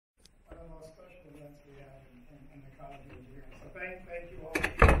out in the College of Engineering. So thank you all for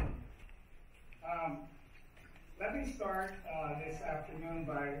being here. Let me start this afternoon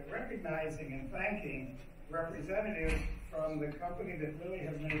by recognizing and thanking representatives from the company that really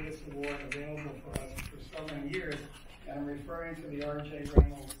has made this award available for us for so many years. And I'm referring to the R.J.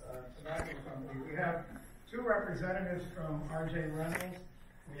 Reynolds Tobacco Company. We have two representatives from R.J. Reynolds.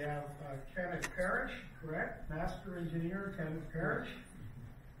 We have Kenneth Parrish, correct? Master Engineer Kenneth Parrish.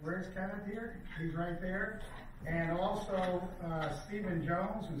 Where's Kenneth here? He's right there. And also Stephen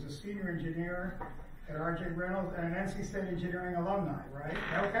Jones, who's a senior engineer at R.J. Reynolds and an NC State Engineering alumni, right?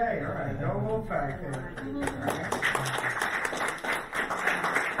 Okay, all right. No wolf pack there. All right.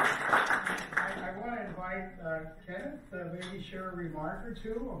 I want to invite Kenneth, maybe share a remark or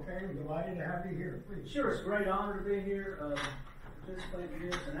two. Okay, we're delighted to have you here. Please. Sure, it's a great honor to be here, participate in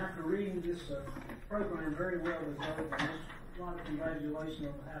this, and after reading this program very well as well, just a lot of congratulations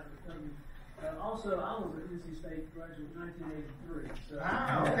on behalf of the company. Also, I was an NC State graduate in 1983. So,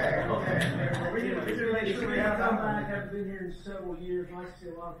 okay. Well, we need to make sure we have that one. I have been here several years. Nice to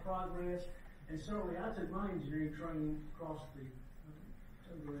see a lot of progress. And certainly, I took my engineering training across the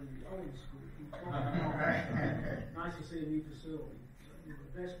over in the old school. Nice to see a new facility. So,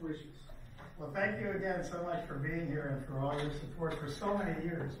 best wishes. Well, thank you again so much for being here and for all your support for so many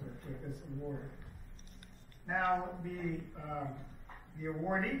years with this award. Now, the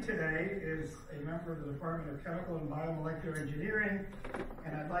awardee today is a member of the Department of Chemical and Biomolecular Engineering,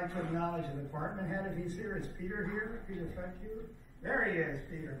 and I'd like to acknowledge the department head. If he's here, is Peter here? Peter, thank you. There he is,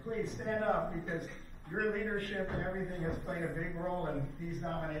 Peter. Please stand up because your leadership and everything has played a big role in these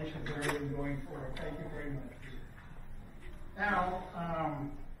nominations and everything going forward. Thank you very much. Now,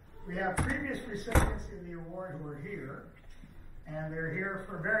 we have previous recipients in the award who are here, and they're here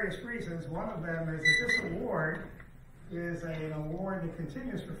for various reasons. One of them is that this award is an award that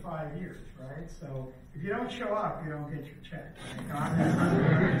continues for 5 years, right? So if you don't show up, you don't get your check.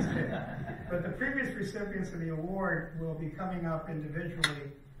 Right? But the previous recipients of the award will be coming up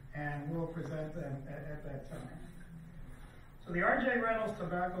individually, and we'll present them at that time. So the R.J. Reynolds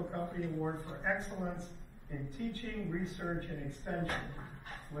Tobacco Company Award for Excellence in Teaching, Research, and Extension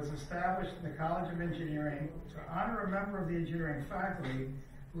was established in the College of Engineering to honor a member of the engineering faculty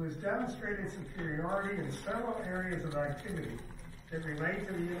who has demonstrated superiority in several areas of activity that relate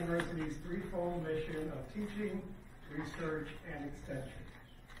to the university's threefold mission of teaching, research, and extension.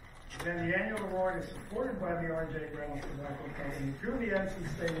 Then the annual award is supported by the R.J. Reynolds Tobacco Company through the NC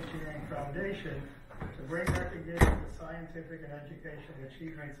State Engineering Foundation to bring recognition to scientific and educational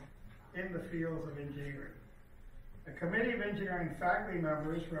achievements in the fields of engineering. A committee of engineering faculty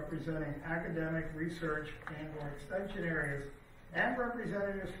members representing academic, research, and/or extension areas and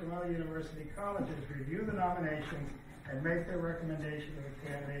representatives from other university colleges review the nominations and make their recommendation of the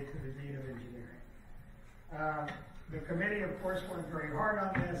candidate to the Dean of Engineering. The committee, of course, worked very hard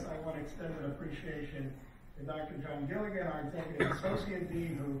on this. I want to extend an appreciation to Dr. John Gilligan, our Executive Associate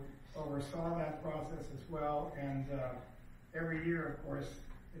Dean, who oversaw that process as well. And every year, of course,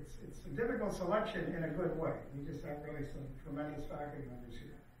 it's a difficult selection in a good way. We just have really some tremendous faculty members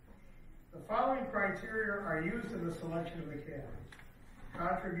here. The following criteria are used in the selection of the candidates: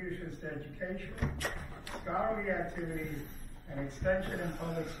 contributions to education, scholarly activities, and extension and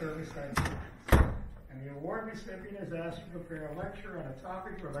public service activities. And the award recipient is asked to prepare a lecture on a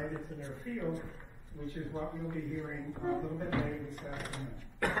topic related to their field, which is what we'll be hearing a little bit later this afternoon.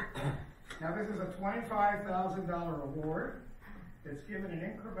 Now, this is a $25,000 award that's given in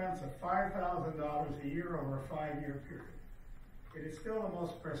increments of $5,000 a year over a 5-year period. It is still the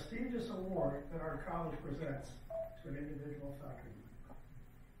most prestigious award that our college presents to an individual faculty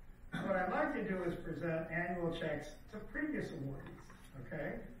member. What I'd like to do is present annual checks to previous awardees,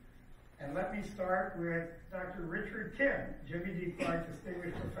 okay? And let me start with Dr. Richard Kim, Jimmy D. Clark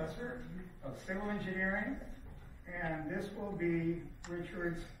Distinguished Professor of Civil Engineering, and this will be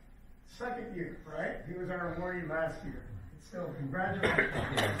Richard's second year, right? He was our awardee last year. So, congratulations.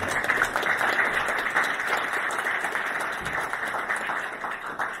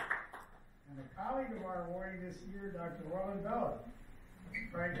 Colleague of our awardee this year, Dr. Roland Bella,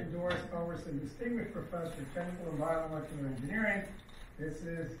 Franklin Doris Culverson Distinguished Professor of Chemical and Biomolecular Engineering. This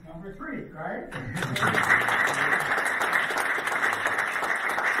is number 3, right? Okay.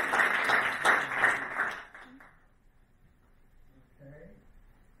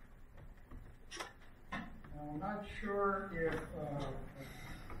 Now, I'm not sure if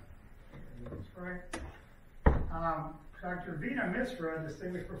that's right. Dr. Veena Misra,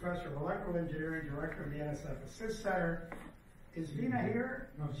 Distinguished Professor of Electrical Engineering, Director of the NSF Assist Center. Is Veena here?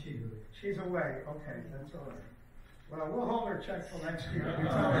 No, she's away. She's away. Okay, that's all right. Well, we'll hold her check till next year.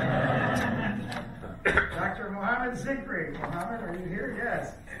 Dr. Mohammed Zikri. Mohammed, are you here?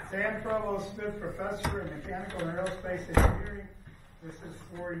 Yes. Dan Provost Smith, Professor in Mechanical and Aerospace Engineering. This is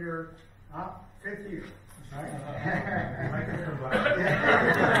for your 5th year, right?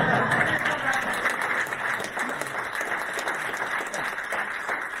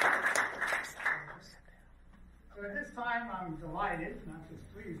 So at this time, I'm delighted, not just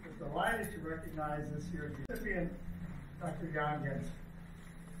pleased, but delighted to recognize this year's recipient, Dr. Jan Genzer.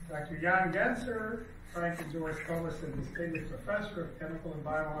 Dr. Jan Genzer, Frank and George Provost and Distinguished Professor of Chemical and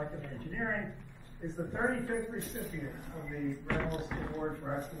Biomolecular Engineering, is the 35th recipient of the Reynolds Award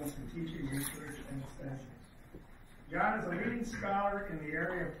for Excellence in Teaching, Research, and Extension. Jan is a leading scholar in the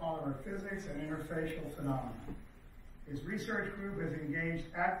area of polymer physics and interfacial phenomena. His research group has engaged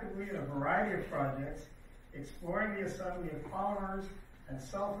actively in a variety of projects, exploring the assembly of polymers and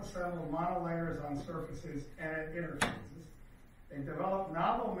self-assembled monolayers on surfaces and at interfaces. They developed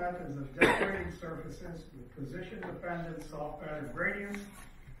novel methods of decorating surfaces with position-dependent soft pattern gradients,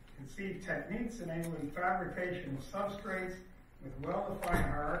 conceived techniques enabling fabrication of substrates with well-defined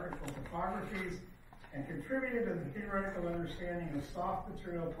hierarchical topographies, and contributed to the theoretical understanding of soft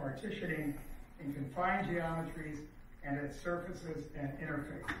material partitioning in confined geometries and at surfaces and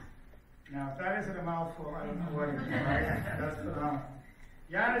interfaces. Now, if that isn't a mouthful, I don't know what is, right? That's phenomenal.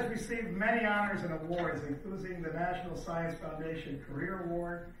 Jan has received many honors and awards, including the National Science Foundation Career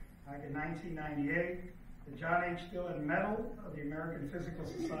Award back in 1998, the John H. Dillon Medal of the American Physical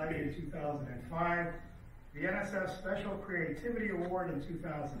Society in 2005, the NSF Special Creativity Award in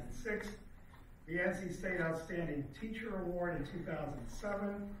 2006, the NC State Outstanding Teacher Award in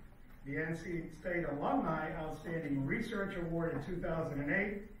 2007, the NC State Alumni Outstanding Research Award in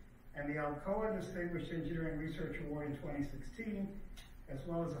 2008, and the Alcoa Distinguished Engineering Research Award in 2016, as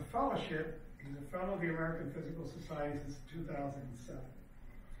well as a fellowship. He's a fellow of the American Physical Society since 2007.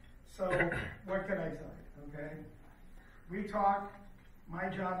 So, what can I tell you, okay? We talk, my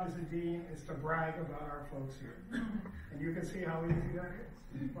job as a dean is to brag about our folks here. And you can see how easy that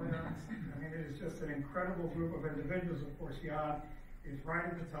is, quite honestly. I mean, it is just an incredible group of individuals. Of course, Jan is right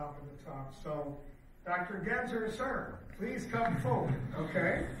at the top of the top. So, Dr. Genzer, sir, please come forward,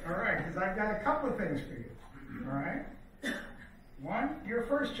 okay? All right, because I've got a couple of things for you, all right? One, your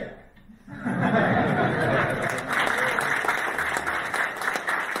first check. But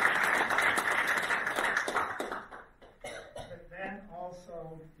then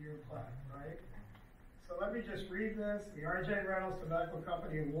also your plaque, right? So let me just read this. The R.J. Reynolds Tobacco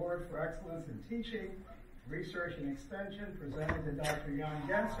Company Award for Excellence in Teaching, Research, and Extension presented to Dr. Jan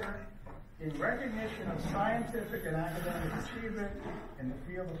Genzer in recognition of scientific and academic achievement in the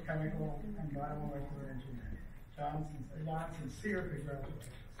field of chemical and biomolecular engineering. John, sincere congratulations.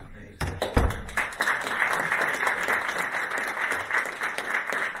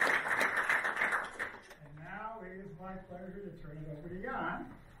 And now it is my pleasure to turn it over to Jan,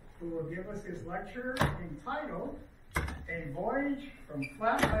 who will give us his lecture entitled A Voyage from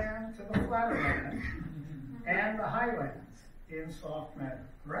Flatland to the Flatterland and the Highlands in Soft Matter.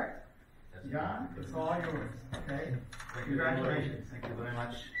 Correct? Jan, it's all yours. Okay? Congratulations. Thank you very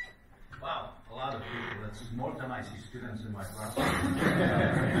much. Wow, a lot of people. That's more than I see students in my class.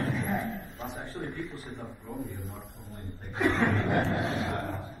 Plus, actually, people sit up front here, not only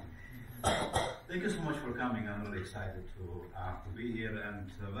Thank you so much for coming. I'm really excited to be here and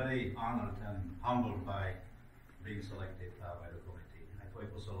very honored and humbled by being selected by the committee. I thought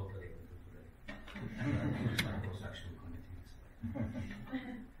it was a local event today. Cross-sectional committees.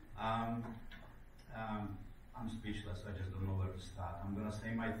 I'm speechless. I just don't know where to start. I'm going to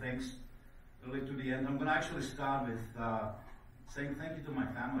say my thanks really to the end. I'm going to actually start with saying thank you to my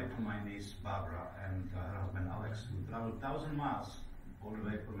family, to my niece Barbara and her husband Alex, who traveled 1,000 miles all the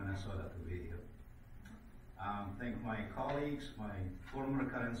way from Minnesota to be here. Thank my colleagues, my former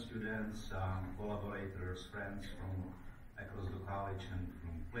current students, collaborators, friends from across the college and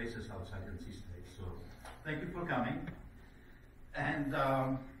from places outside NC State. So thank you for coming. And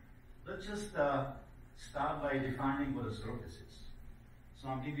let's just start by defining what a surface is. So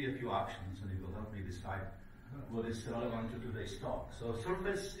I'll give you a few options and it will help me decide what is relevant to today's talk. So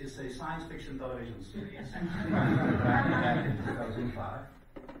Surface is a science fiction television series back in 2005.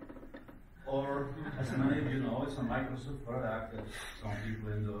 Or, as many of you know, it's a Microsoft product that some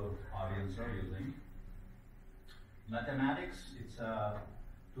people in the audience are using. Mathematics, it's a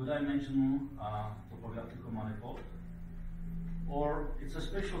two-dimensional topographical manifold. Or it's a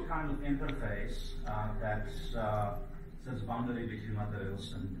special kind of interface that sets boundary between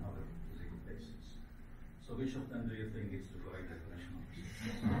materials and other physical bases. So which of them do you think is the correct definition of this?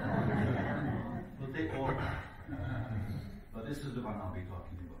 Well, they all are. But this is the one I'll be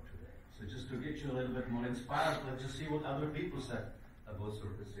talking about today. So So just to get you a little bit more inspired, let's just see what other people said about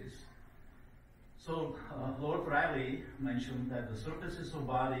surfaces. So Lord Riley mentioned that the surfaces of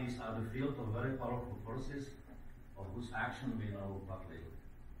bodies are the field of very powerful forces of whose action we know but little.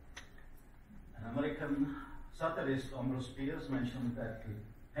 An American satirist, Ambrose Pierce, mentioned that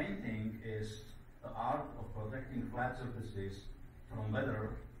painting is the art of protecting flat surfaces from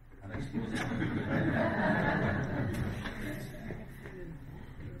weather and exposing them to the rain.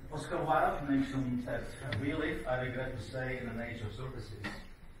 Oscar Wilde mentioned that we live, I regret to say, in an age of surfaces.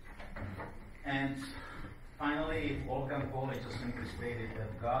 And finally, Wolfgang Pauli just simply stated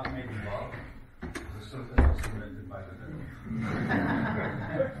that God made love, the surface was invented by the devil.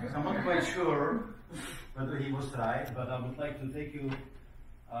 So I'm not quite sure whether he was right, but I would like to take you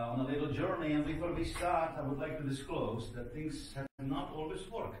on a little journey. And before we start, I would like to disclose that things have not always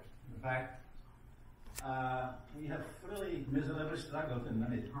worked. In fact, we have really miserably struggled in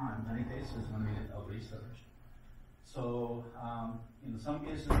many cases when we did our research. So, in some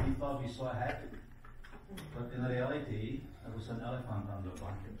cases we thought we saw a hat, but in reality, there was an elephant under the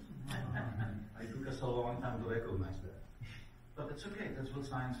blanket. It took us a long time to recognize that. But it's okay, that's what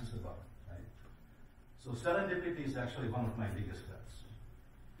science is about, right? So serendipity is actually one of my biggest threats.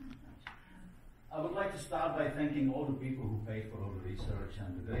 I would like to start by thanking all the people who paid for all the research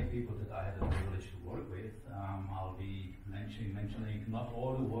and the great people that I had the privilege to work with. I'll be mentioning not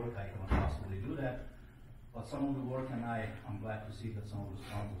all the work, I cannot possibly do that, but some of the work, and I'm glad to see that some of the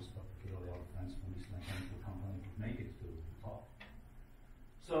sponsors, particularly our friends from this chemical company, could make it to the top.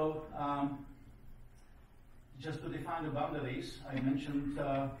 So, just to define the boundaries,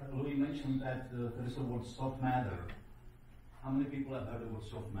 Louis mentioned that there is a word soft matter. How many people have heard the word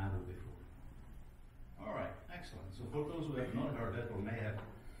soft matter before? All right, excellent. So for those who have not heard that or may have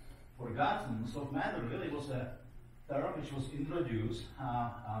forgotten, soft matter really was a term which was introduced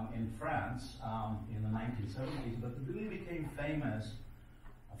in France in the 1970s, but it really became famous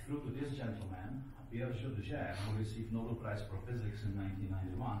through to this gentleman, Pierre Jourdain, who received Nobel Prize for Physics in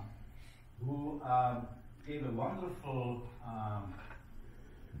 1991, who gave a wonderful, I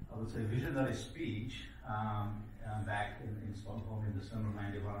would say, visionary speech back in Stockholm in December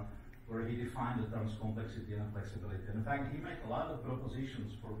 91, where he defined the terms complexity and flexibility. And in fact, he made a lot of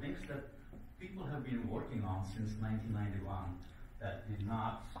propositions for things that people have been working on since 1991 that did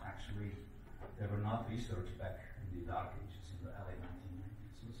not actually, they were not researched back in the dark ages, in the early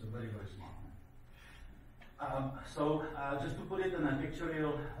 1990s. So it's a very, very smart man. Just to put it in a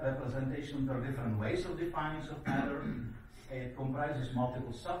pictorial representation, there are different ways of defining soft matter. It comprises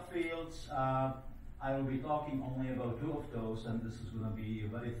multiple subfields. I will be talking only about two of those, and this is going to be a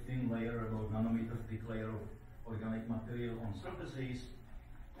very thin layer, about nanometer thick layer of organic material on surfaces.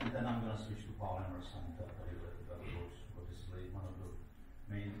 And then I'm going to switch to polymers and tell you a little bit about what is really one of the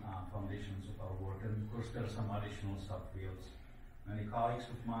main foundations of our work. And of course, there are some additional subfields. Many colleagues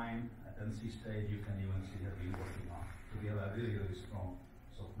of mine at NC State, you can even see, have been working on. So we have a really, really strong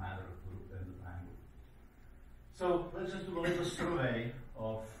soft matter group in the triangle. So let's just do a little survey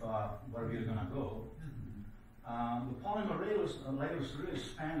of where we're going to go. The polymer layers really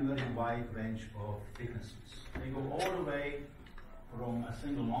span a very wide range of thicknesses. They go all the way from a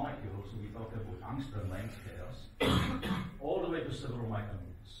single molecule, so we talk about angstrom length scales, all the way to several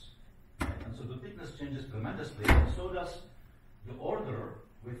micrometers. And so the thickness changes tremendously, and so does the order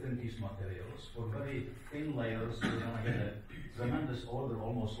within these materials. For very thin layers, you're going to get a tremendous order,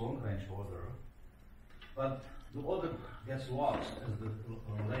 almost long-range order. But the order gets lost as the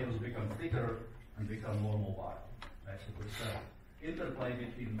layers become thicker and become more mobile. Right? So there's an interplay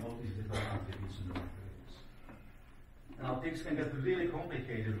between all these different attributes in the materials. Now things can get really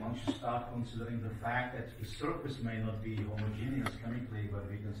complicated once you start considering the fact that the surface may not be homogeneous chemically, but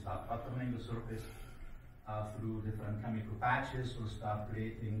we can start patterning the surface through different chemical patches or start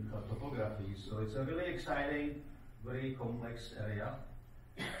creating topography. So it's a really exciting, very complex area.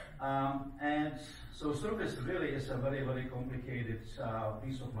 And so surface really is a very, very complicated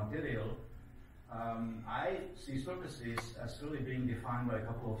piece of material. I see surfaces as really being defined by a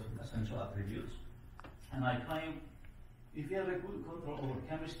couple of essential attributes. And I claim if you have a good control over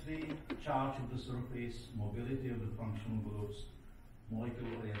chemistry, charge of the surface, mobility of the functional groups, molecular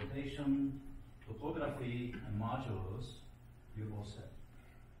orientation, topography, and modulus, you're all set.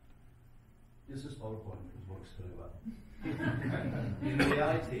 This is PowerPoint, it works very well. In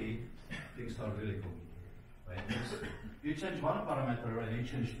reality, things are really complicated. Right? You change one parameter and you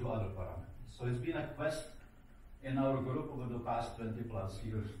change two other parameters. So it's been a quest in our group over the past 20 plus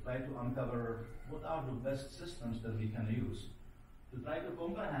years, try to uncover what are the best systems that we can use to try to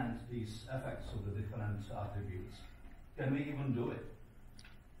comprehend these effects of the different attributes. Can we even do it?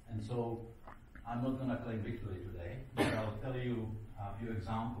 And so I'm not going to claim victory today, but I'll tell you a few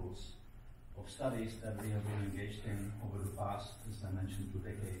examples of studies that we have been engaged in over the past, as I mentioned, 2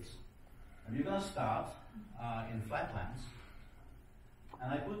 decades. And we're going to start in Flatlands.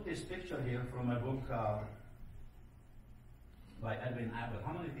 And I put this picture here from a book by Edwin Abbott.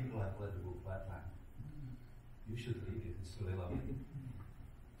 How many people have read the book Flatland? You should read it, it's really lovely.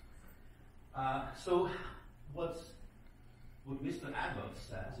 So what Mr. Abbott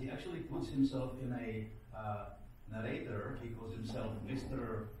says, he actually puts himself in a narrator. He calls himself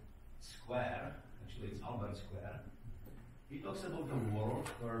Mr. Square. Actually, it's Albert Square. He talks about a world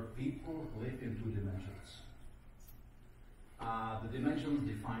where people live in 2 dimensions. The dimensions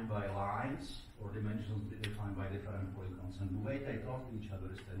defined by lines, or dimensions defined by different polygons. And the way they talk to each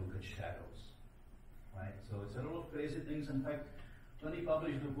other is they look at shadows. Right? So it's a lot of crazy things. In fact, when he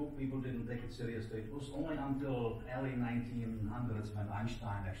published the book, people didn't take it seriously. It was only until early 1900s when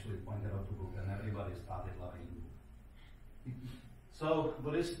Einstein actually pointed out the book and everybody started loving the book. So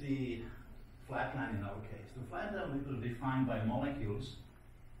what is the flatland in our case? The flatland is defined by molecules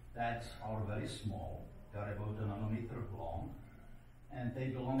that are very small. They are about a nanometer long, and they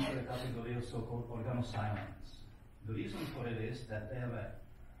belong to a category of so-called organosilane. The reason for it is that they have a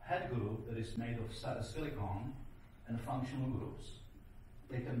head group that is made of silicon and functional groups.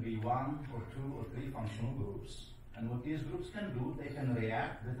 They can be 1 or 2 or 3 functional groups. And what these groups can do, they can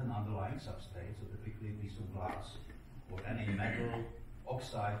react with an underlying substrate, so typically a piece of glass or any metal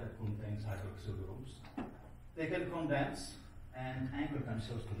oxide that contains hydroxyl groups. They can condense and anchor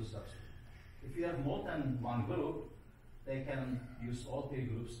themselves to the substrate. If you have more than 1 group, they can use all 3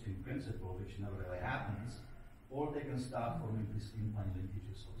 groups in principle, which never really happens, or they can start forming these impine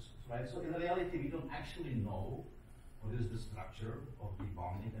linkages also, right? So in reality, we don't actually know what is the structure of the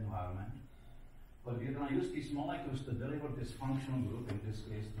bonding environment, but we're going to use these molecules to deliver this functional group, in this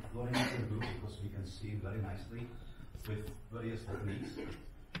case the fluorinated group, because we can see it very nicely with various techniques.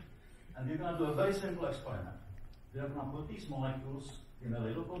 And we're going to do a very simple experiment. We're going to put these molecules in a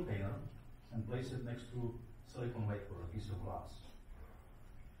little container and place it next to silicon wafer, a piece of glass.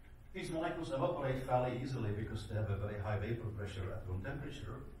 These molecules evaporate fairly easily because they have a very high vapor pressure at room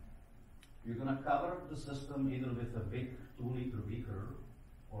temperature. You're going to cover the system either with a big 2-liter beaker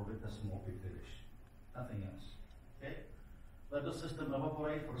or with a small Petri dish. Nothing else. Okay? Let the system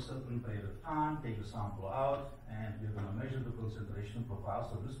evaporate for a certain period of time, take the sample out, and we're going to measure the concentration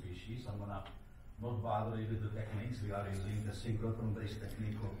profiles of the species. I'm going to not bother you with the techniques. We are using the synchrotron-based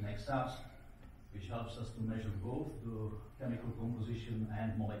technique called NEXAS, which helps us to measure both the chemical composition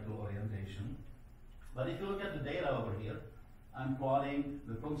and molecular orientation. But if you look at the data over here, I'm plotting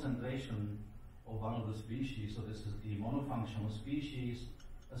the concentration of one of the species. So this is the monofunctional species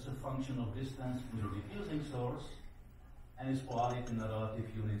as a function of distance to the diffusing source, and it's plotted in a relative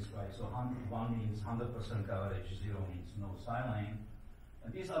units, right? So 1 means 100% coverage, 0 means no silane.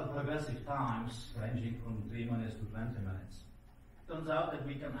 And these are progressive times ranging from 3 minutes to 20 minutes. Turns out that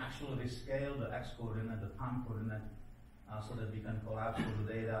we can actually scale the x-coordinate, the time coordinate, so that we can collapse all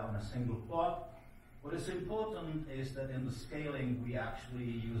the data on a single plot. What is important is that in the scaling, we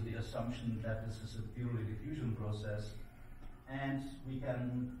actually use the assumption that this is a purely diffusion process, and we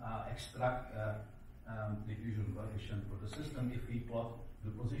can extract diffusion coefficient for the system. If we plot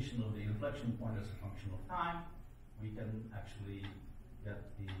the position of the inflection point as a function of time, we can actually get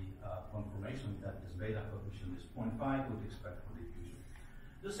the confirmation that this beta coefficient is 0.5, would expect for diffusion.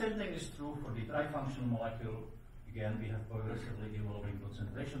 The same thing is true for the trifunctional molecule. Again, we have progressively evolving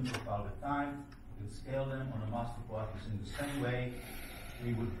concentration profile with time. We can scale them on a master plot in the same way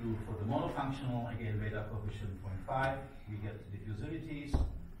we would do for the monofunctional. Again, beta coefficient 0.5. We get diffusivities,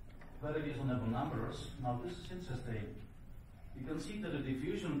 very reasonable numbers. Now this is interesting. You can see that the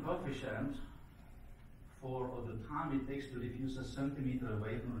diffusion coefficient for the time it takes to diffuse a centimeter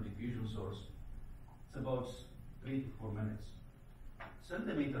away from the diffusion source, it's about 3 to 4 minutes.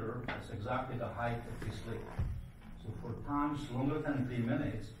 Centimeter is exactly the height of this slit. So for times longer than 3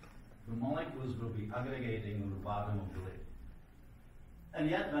 minutes, the molecules will be aggregating on the bottom of the lid. And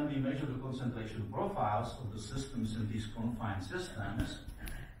yet, when we measure the concentration profiles of the systems in these confined systems,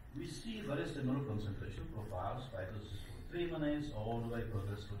 we see very similar concentration profiles, right? This is for 3 minutes, all the way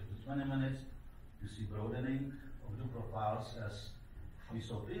progressively to 20 minutes. You see broadening of the profiles as we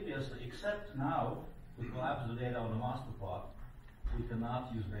saw previously, except now, to collapse the data on the master plot, we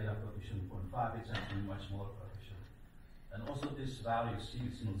cannot use beta coefficient 0.5, it's actually much more coefficient. And also this value, see,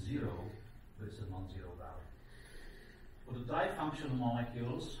 it's not 0, but it's a non-zero value. For the trifunctional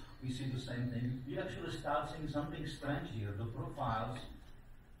molecules, we see the same thing. We actually start seeing something strange here. The profiles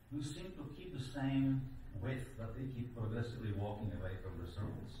do seem to keep the same width, but they keep progressively walking away from the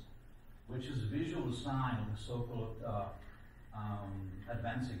surface. which is a visual sign of the so-called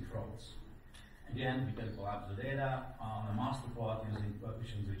advancing frauds. Again, we can collapse the data on a master plot using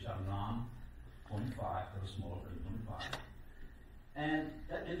coefficients which are non-0.5 or smaller than 0.5. And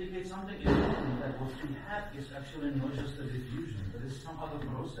that indicates something important, that what we have is actually not just a diffusion, but is some other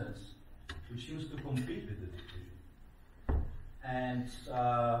process which seems to compete with the diffusion. And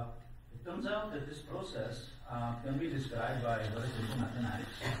it turns out that this process can be described by very simple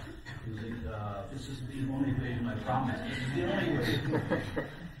mathematics using, this is the only equation I promise, this is the only way,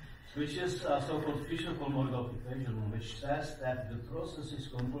 which is so-called Fisher-Kolmogorov equation, which says that the process is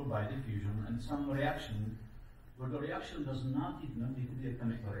controlled by diffusion and some reaction, where the reaction does not even need to be a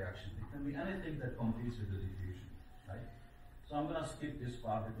chemical reaction. It can be anything that competes with the diffusion, right? So I'm going to skip this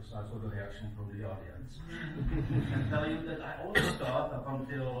part because I saw the reaction from the audience and tell you that I always thought up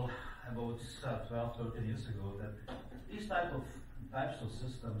until about 12, 13 years ago that these types of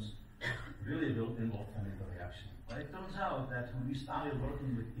systems really will involve chemical reaction. But it turns out that when we started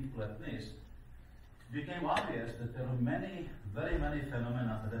working with people at NIST, it became obvious that there are very many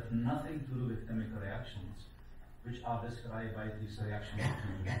phenomena that have nothing to do with chemical reactions, which are described by these reaction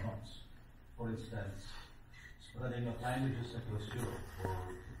between neurons. For instance, spreading of languages across Europe, or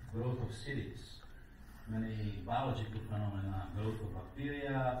growth of cities, many biological phenomena, growth of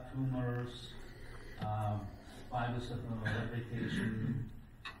bacteria, tumors, phytocentral replication,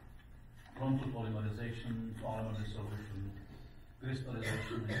 frontal polymerization, polymer dissolution,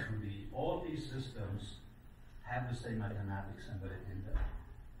 crystallization, and 2D. All these systems have the same mathematics embedded in them.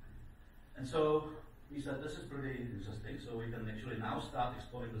 And so we said this is pretty interesting, so we can actually now start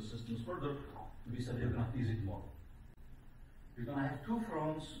exploring the systems further. We said we're going to tease it more. We're going to have two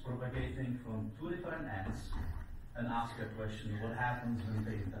fronts propagating from two different ends and ask a question: what happens when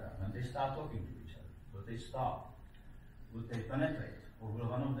they interact, when they start talking to each other? Will they stop? Will they penetrate? Or will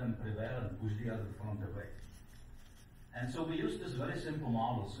one of them prevail and push the other front away? And so we use this very simple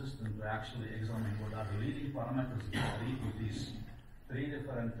model system to actually examine what are the leading parameters that lead to these three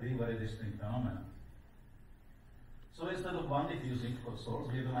very distinct phenomena. So instead of one diffusing source,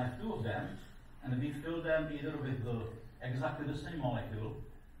 we're going to have two of them, and we fill them either with exactly the same molecule,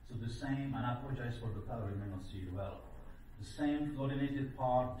 so the same, and I apologize for the color, you may not see it well, the same fluorinated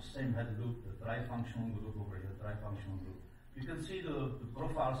part, the same head group, the trifunctional group over here, the trifunctional group. You can see the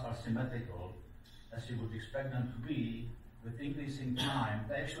profiles are symmetrical, as you would expect them to be. With increasing time,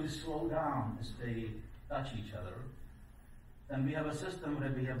 they actually slow down as they touch each other. Then we have a system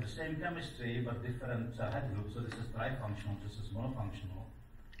where we have the same chemistry but different head groups. So this is trifunctional, this is monofunctional.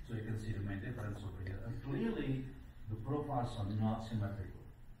 So you can see the main difference over here. And clearly, the profiles are not symmetrical.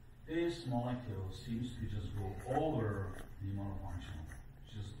 This molecule seems to just go over the monofunctional,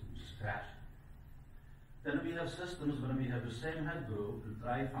 just to scratch. Then we have systems where we have the same head group, the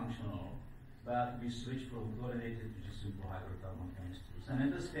trifunctional, but we switch from fluorinated to just simple hydrocarbon chemistries. And in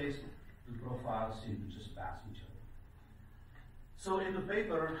this case, the profiles seem to just pass each other. So in the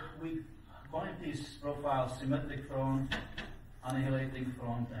paper, we point these profiles symmetric front, annihilating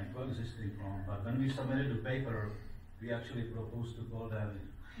front, and coexisting front. But when we submitted the paper, we actually proposed to call them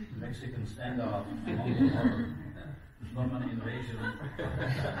Mexican standoff, Norman invasion.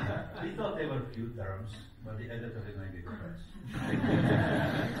 We thought they were cute terms, but the editor didn't make it press.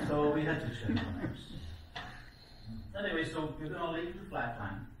 So we had to change the names. Anyway, so we're going to leave the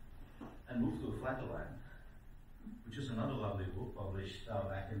Flatland and move to Flatterland, which is another lovely book published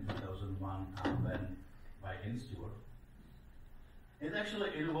back in 2001 by Ian Stewart. It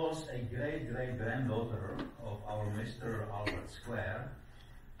actually involves a great-great-granddaughter of our Mr. Albert Square.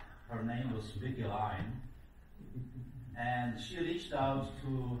 Her name was Vicky Line. And she reached out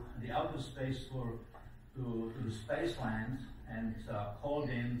to the outer space to the Spaceland and called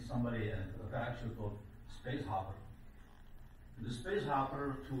in somebody, a character called Space Hopper. The Space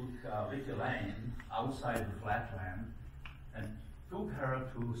Hopper took Vicky Lane outside the Flatland and took her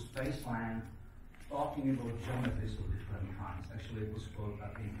to Spaceland, talking about geometries of different kinds. Actually, it was called, I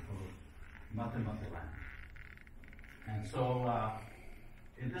think, Mathematicland. And so,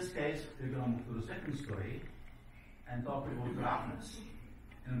 in this case, we're going to the second story and talk about roughness,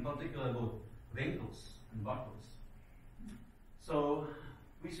 and in particular about wrinkles and buckles. So,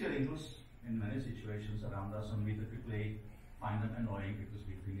 we see wrinkles in many situations around us, and we typically find them annoying because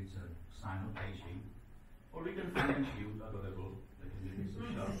we think it's a sign of aging. Or we can find them cute, adorable, like babies of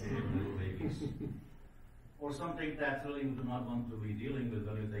sharp-haired little babies. Or something that really you do not want to be dealing with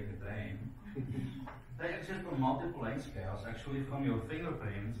when you take a train. They exist on multiple length scales, actually from your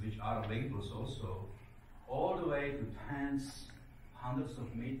fingerprints, which are wrinkles also, all the way to tens, hundreds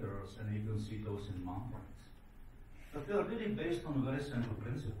of meters, and you can see those in mountains. But they are really based on a very simple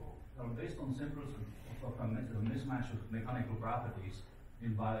principle. are based on symbols of a mismatch of mechanical properties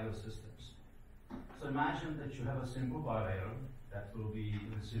in bilayer systems. So imagine that you have a simple bilayer that will be,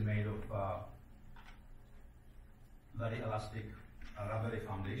 let's say, made of very elastic rubbery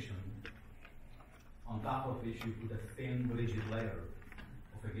foundation, on top of which you put a thin, rigid layer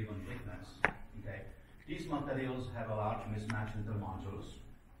of a given thickness. Okay? These materials have a large mismatch intermodulus,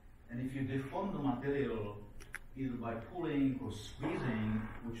 and if you deform the material either by pulling or squeezing,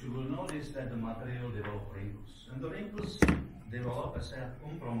 which you will notice that the material develops wrinkles. And the wrinkles develop as a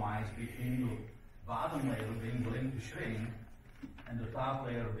compromise between the bottom layer being willing to shrink and the top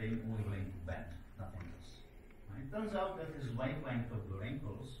layer being only willing to bend, nothing else. It turns out that this wavelength of the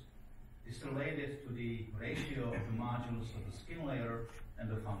wrinkles is related to the ratio of the modulus of the skin layer and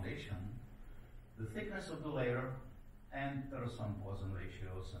the foundation, the thickness of the layer, and there are some Poisson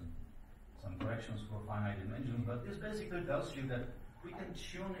ratios and some corrections for finite dimensions, but this basically tells you that we can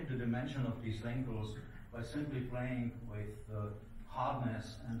tune in the dimension of these wrinkles by simply playing with the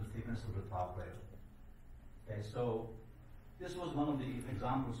hardness and the thickness of the top layer. Okay, so this was one of the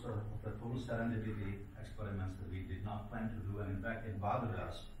examples of the total serendipity experiments that we did not plan to do, and in fact it bothered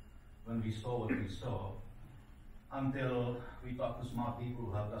us when we saw what we saw, until we talked to smart people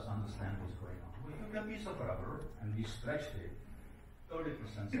who helped us understand what's going on. We took a piece of rubber and we stretched it 30%,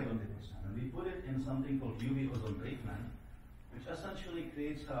 70%, and we put it in something called UV ozone treatment, which essentially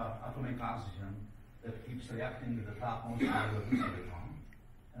creates atomic oxygen that keeps reacting with the topmost layer of the silicon.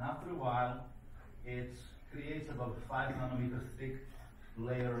 And after a while, it creates about 5 nanometer thick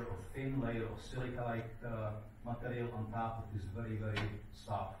layer or thin layer of silica-like material on top of this very, very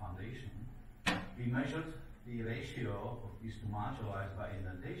soft foundation. We measured the ratio of these two moduli by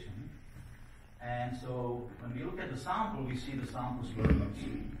indentation. And so when we look at the sample, we see the samples were not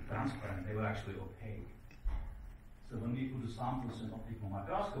transparent, they were actually opaque. So when we put the samples in optical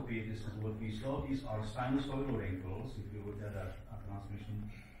microscopy, this is what we saw. These are sinusoidal wrinkles, if you look at a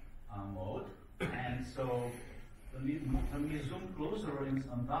transmission mode. And so when we zoom closer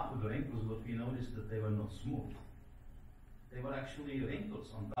on top of the wrinkles, what we noticed that they were not smooth. They were actually wrinkles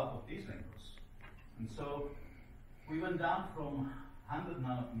on top of these wrinkles. And so we went down from 100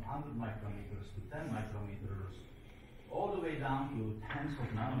 micrometers to 10 micrometers, all the way down to tens of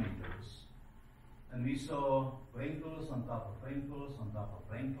nanometers. And we saw wrinkles on top of wrinkles, on top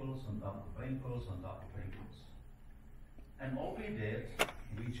of wrinkles, on top of wrinkles, on top of wrinkles. And all we did,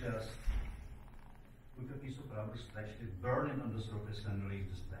 we just took a piece of rubber, stretched it, burned it on the surface, and released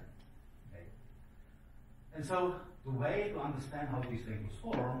the strain. Okay? And so the way to understand how these wrinkles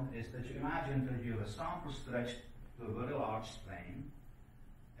form is that you imagine that you have a sample stretched to a very large strain,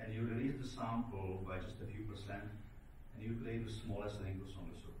 and you release the sample by just a few percent, and you create the smallest wrinkles on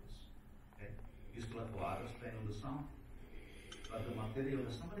the surface. Okay? You still have a lot of strain on the sample, but the material,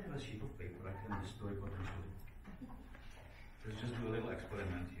 does somebody have a sheet of paper I can destroy potentially? Let's just do a little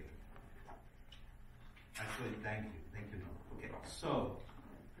experiment here. Actually, thank you, no. Okay, so,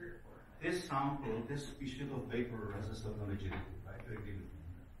 this sample, this sheet of paper has a certain rigidity, right?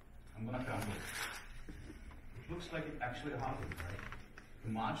 I'm gonna count it. It looks like it actually happened, right? The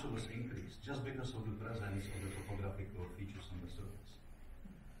modulus increased just because of the presence of the topographical features on the surface.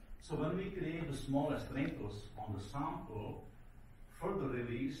 So when we create the smallest wrinkles on the sample, further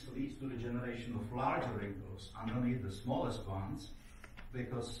release leads to the generation of larger wrinkles underneath the smallest ones,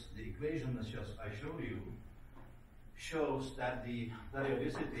 because the equation that I showed you shows that the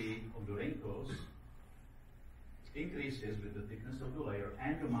periodicity of the wrinkles increases with the thickness of the layer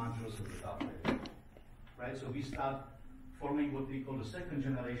and the modulus of the top layer. Right? So we start forming what we call the second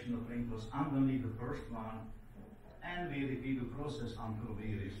generation of wrinkles underneath the first one, and we repeat the process until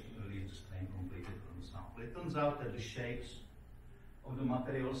we release the strain completely from the sample. It turns out that the shapes of the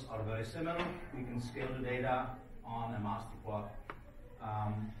materials are very similar. We can scale the data on a master plot.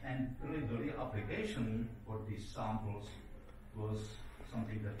 And really the real application for these samples was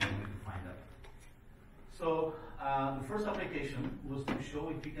something that we wanted to find out. So the first application was to show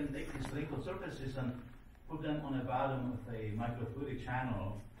if we can take these wrinkled surfaces and put them on the bottom of a microfluidic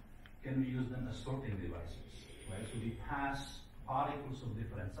channel, can we use them as sorting devices? Right? So we pass particles of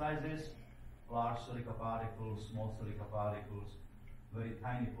different sizes, large silica particles, small silica particles, very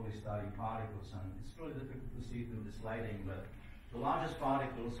tiny polystyrene particles, and it's really difficult to see through this lighting, but the largest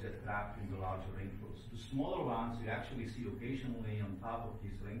particles get trapped in the larger wrinkles. The smaller ones you actually see occasionally on top of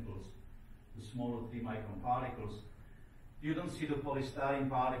these wrinkles, the smaller 3 micron particles. You don't see the polystyrene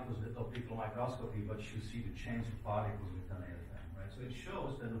particles with optical microscopy, but you see the chains of particles with an airframe, right? So it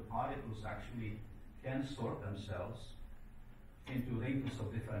shows that the particles actually can sort themselves into wrinkles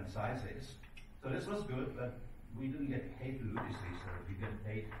of different sizes. So this was good, but we didn't get paid to do this research. We get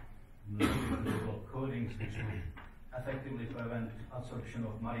paid coatings which would effectively prevent absorption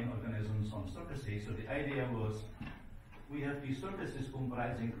of marine organisms on surfaces. So the idea was we have these surfaces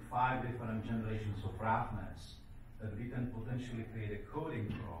comprising 5 different generations of roughness that we can potentially create a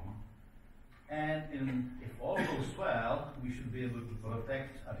coating from. And if all goes well, we should be able to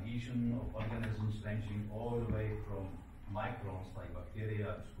protect adhesion of organisms ranging all the way from microns like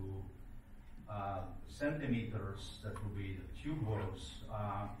bacteria to centimeters, that would be the tube worms,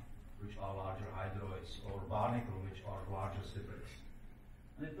 which are larger hydroids, or barnacle, which are larger cyprids.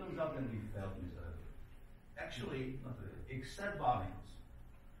 And it turns out that we failed miserably. Actually, not really, except barnacles.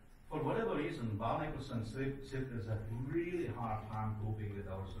 For whatever reason, barnacles and cyprids have a really hard time coping with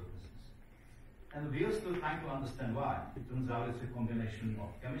our surfaces. And we are still trying to understand why. It turns out it's a combination of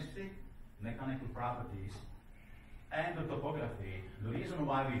chemistry, mechanical properties, and the topography. The reason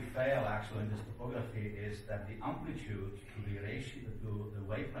why we fail actually in this topography is that the amplitude to the ratio, to the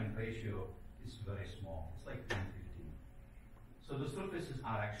wavelength ratio is very small. It's like 10-15. So the surfaces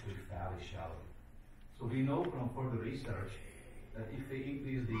are actually fairly shallow. So we know from further research that if we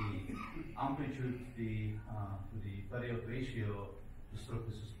increase the amplitude to the period ratio, the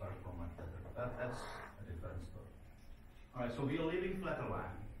surfaces perform much better. That's a different story. All right, so we are leaving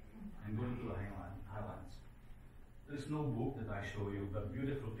Flatterland and going to the Highlands. There's no book that I show you, but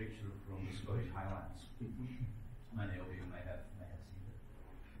beautiful picture from the Scottish Highlands. Many of you may have seen it.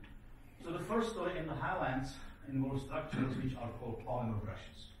 So the first story in the Highlands involves structures which are called polymer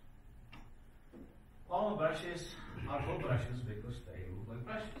brushes. Polymer brushes are called brushes because they look like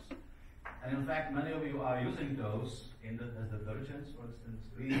brushes. And in fact, many of you are using those as detergents, for instance,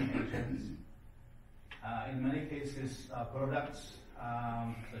 cleaning agents. In many cases, products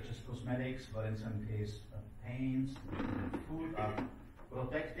such as cosmetics, but in some cases, paints, food are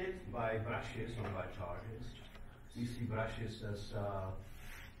protected by brushes or by charges. We see brushes as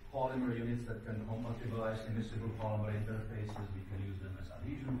polymer units that can compatibilize immiscible polymer interfaces. We can use them as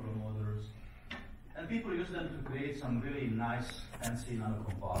adhesion promoters. And people use them to create some really nice, fancy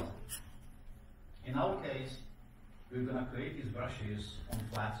nanocomposites. In our case, we're going to create these brushes on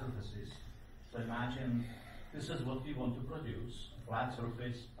flat surfaces. So imagine this is what we want to produce, a flat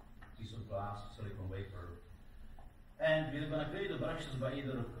surface, piece of glass, silicon wafer. And we're going to create the brushes by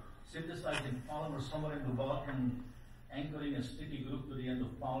either synthesizing polymer somewhere in the bottom, anchoring a sticky group to the end of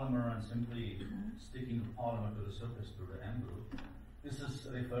polymer, and simply sticking the polymer to the surface through the end group. This is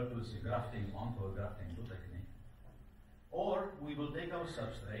referred to as a grafting onto a grafting to technique. Or we will take our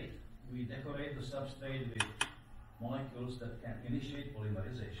substrate, we decorate the substrate with molecules that can initiate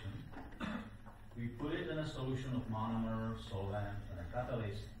polymerization. We put it in a solution of monomer, solvent, and a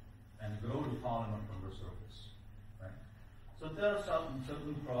catalyst, and grow the polymer from the surface. Right? So there are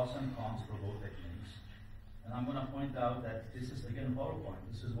certain pros and cons for both techniques. And I'm going to point out that this is, again, PowerPoint.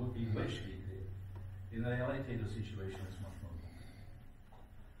 This is what we wish we did. In reality, the situation is much more complicated.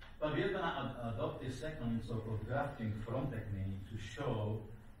 But we're going to adopt this second so-called grafting from technique to show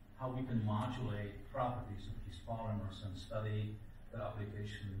how we can modulate properties of these polymers and study their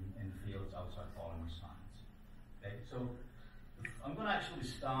application in fields outside polymer science. Okay, so I'm going to actually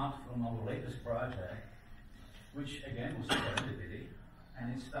start from our latest project, which again was serendipity,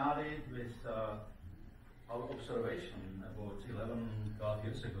 and it started with our observation about 11, 12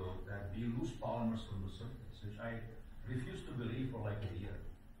 years ago that we lose polymers from the surface, which I refused to believe for like a year.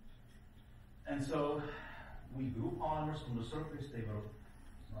 And so we grew polymers from the surface. They were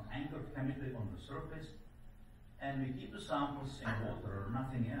anchored chemically on the surface. And we keep the samples in water,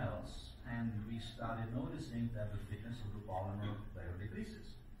 nothing else. And we started noticing that the thickness of the polymer layer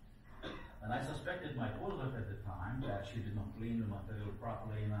decreases. And I suspected my postdoc at the time that she did not clean the material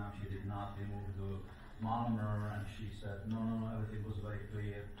properly enough. She did not remove the monomer. And she said, no, everything was very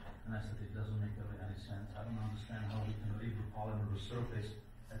clear. And I said, it doesn't make really any sense. I don't understand how we can leave the polymer to the surface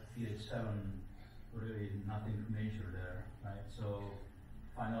at pH 7, really nothing major there, right? So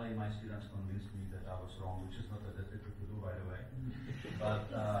finally my students convinced me that I was wrong, which is not that difficult to do, by the way. But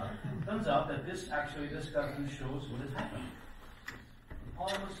it turns out that this cartoon shows what has happened.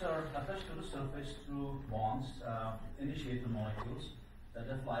 Polymers are attached to the surface through bonds, initiator molecules that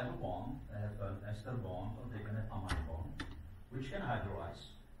have liable bond, they have an ester bond, or they can have amide bond, which can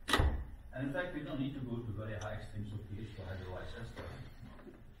hydrolyze. And in fact, we don't need to go to very high extremes of pH to hydrolyze ester.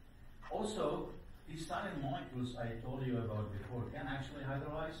 Also, these silent molecules I told you about before can actually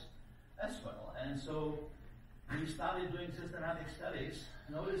hydrolyze as well. And so we started doing systematic studies,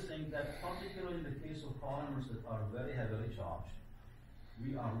 noticing that particularly in the case of polymers that are very heavily charged,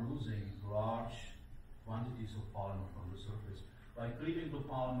 we are losing large quantities of polymer from the surface by cleaving the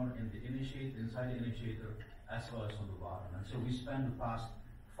polymer in the inside the initiator as well as on the bottom. And so we spent the past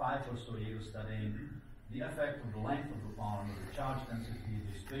 5 or so years studying the effect of the length of the polymer, the charge density,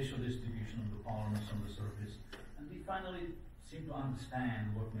 the spatial distribution of the polymers on the surface, and we finally seem to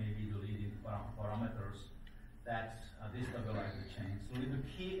understand what may be the leading parameters that destabilize the chain. So the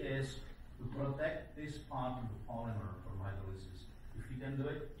key is to protect this part of the polymer from hydrolysis. If we can do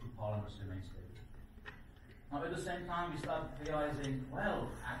it, the polymers remain stable. Now at the same time, we start realizing,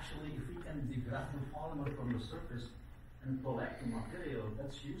 well, actually, if we can degraft the polymer from the surface and collect the material,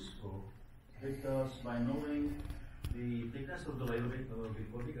 that's useful, because by knowing the thickness of the layer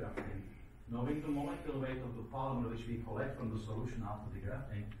before degrafting, knowing the molecular weight of the polymer which we collect from the solution after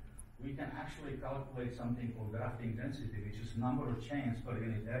degrafting, we can actually calculate something called grafting density, which is number of chains per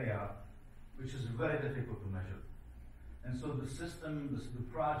unit area, which is very difficult to measure. And so the system, the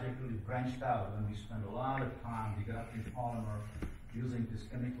project really branched out, and we spent a lot of time degrafting polymer using this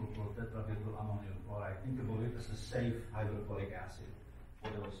chemical called tetrabutyl ammonium chloride. Think about it as a safe hydrochloric acid.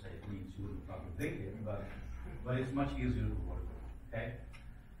 Whatever safe means, you wouldn't probably think it, but it's much easier to work with, okay?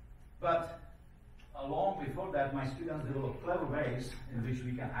 But long before that, my students developed clever ways in which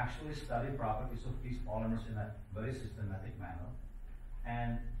we can actually study properties of these polymers in a very systematic manner.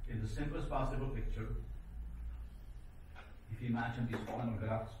 And in the simplest possible picture, if you imagine these polymer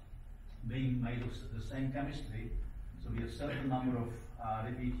grafts being made of the same chemistry, so we have a certain number of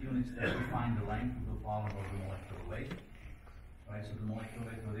repeat units that define the length of the polymer or the molecular weight. Right, so the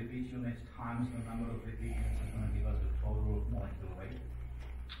molecular weight of the repeat units times the number of repeat units is going to give us the total molecular weight.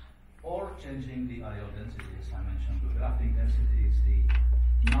 Or changing the areal density, as I mentioned. The grafting density is the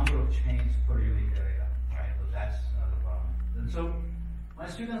number of chains per unit area, right? So that's the problem. And so my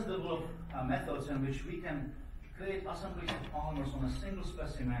students develop methods in which we can create assemblies of polymers on a single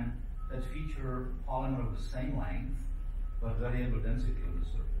specimen that feature polymer of the same length, but variable density on the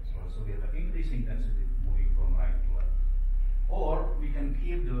surface. So we have an increasing density moving from right to left. Or we can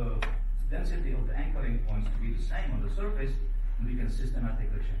keep the density of the anchoring points to be the same on the surface, and we can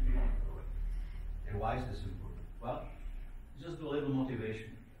systematically change the molecular weight. And why is this important? Well, just a little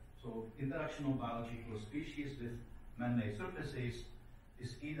motivation. So interactional biological species with man-made surfaces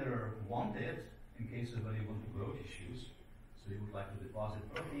is either wanted in cases where you want to grow tissues, so you would like to deposit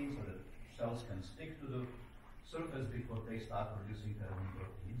proteins so that cells can stick to the surface before they start producing their own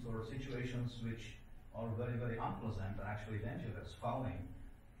proteins, or situations which are very, very unpleasant and actually dangerous, fouling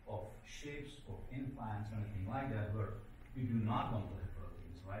of ships, of implants, anything like that, where we do not want to have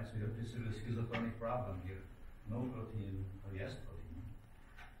proteins, right? So you have this schizophrenic problem here. No protein, or yes protein.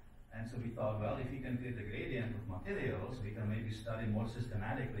 And so we thought, well, if we can create a gradient of materials, we can maybe study more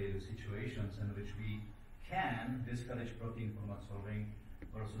systematically the situations in which we can discourage protein from absorbing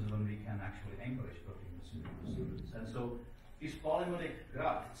versus when we can actually encourage protein to surface. And so these polymeric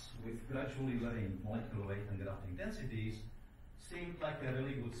grafts with gradually varying molecular weight and grafting densities seemed like a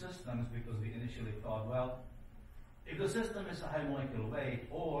really good systems, because we initially thought, well, if the system is a high molecular weight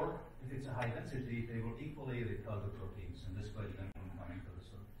or if it's a high density, they will equally repel the proteins and discourage them from coming to the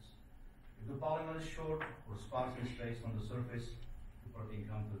surface. If the polymer is short or sparsely spaced on the surface, the protein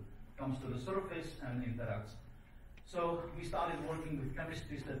comes to the surface and interacts. So we started working with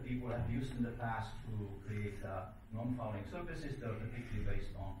chemistries that people have used in the past to create non-fouling surfaces that are typically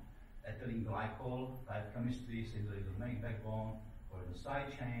based on ethylene glycol type chemistries in the main backbone or in the side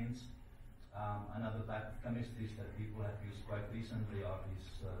chains. Another type of chemistries that people have used quite recently are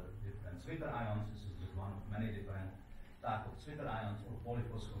these different Switter ions. This is just one of many different types of Switter ions, or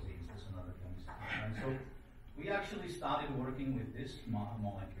polyphosphosines. That's another chemistry. And so we actually started working with this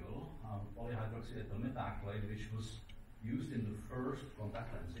molecule, polyhydroxyethyl methacrylate, which was used in the first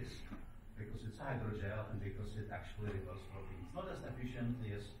contact lenses because it's hydrogel and because it actually repels proteins. Not as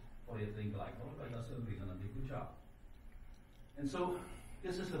efficiently as polyethylene glycol, but does a reasonably good job. And so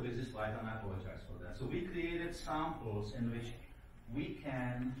this is a busy slide, and I apologize for that. So we created samples in which we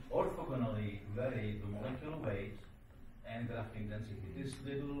can orthogonally vary the molecular weight and grafting density. This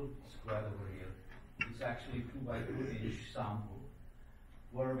little square over here, it's actually 2 by 2 inch sample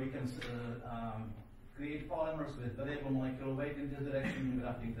where we can create polymers with variable molecular weight in this direction,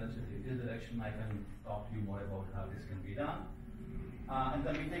 grafting density in this direction. I can talk to you more about how this can be done. And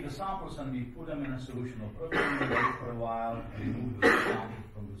then we take the samples and we put them in a solution of protein, wait for a while, remove the sample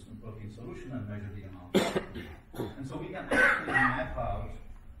from the protein solution and measure the amount. And so we can actually map out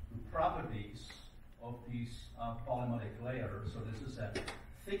the properties of these polymeric layers. So this is a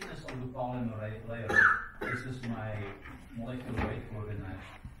thickness of the polymer layer. This is my molecular weight coordinate.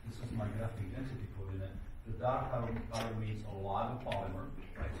 This is my grafting density coordinate. The dark color means a lot of polymer.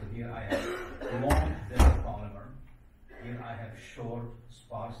 Right? So here I have long, dense polymer. Here I have short,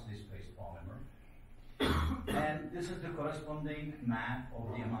 sparsely spaced polymer. And this is the corresponding map of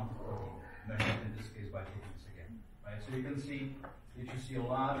the amount of protein, measured in this case by thickness again. Right? So you can see that you see a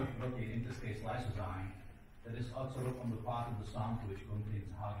lot of protein, in this case lysozyme, that is absorbed on the part of the sample which contains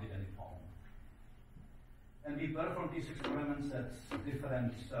hardly any pollen. And we perform these experiments at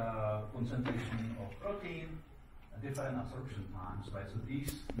different concentration of protein, different absorption times, right? So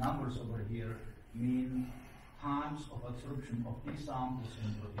these numbers over here mean times of absorption of these samples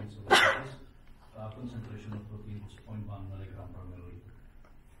in protein. So this concentration of protein was 0.1 milligram per milliliter.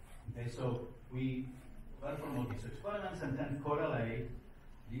 Okay, so we perform all these experiments and then correlate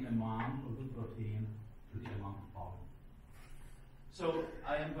the amount of the protein to the amount of pollen. So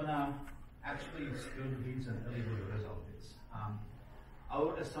I am gonna actually spill the beans and tell you what the result is.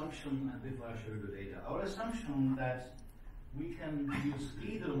 Our assumption, and before I show you the data, our assumption that we can use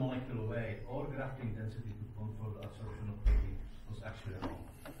either molecular weight or grafting density to control the absorption of protein was actually wrong.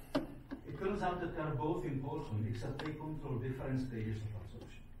 It turns out that they are both important, except they control different stages of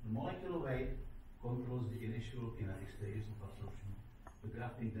absorption. The molecular weight controls the initial kinetic stages of absorption. The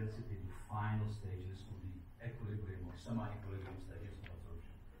grafting density, the final stages of the equilibrium or semi-equilibrium stages of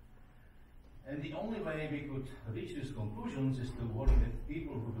absorption. And the only way we could reach these conclusions is to work with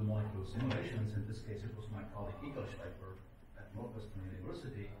people who do molecular simulations. In this case, it was my colleague Igor Schleifer at Northwestern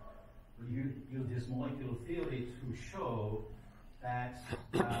University, who used this molecular theory to show that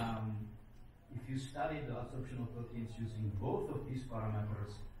if you study the absorption of proteins using both of these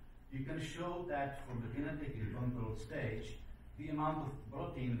parameters, you can show that for the kinetically controlled stage, the amount of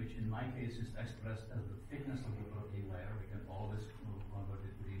protein, which in my case is expressed as the thickness of the protein layer, we can always convert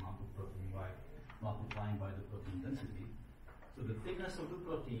it to the amount of protein by multiplying by the protein density. So the thickness of the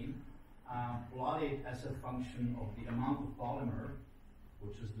protein plotted as a function of the amount of polymer,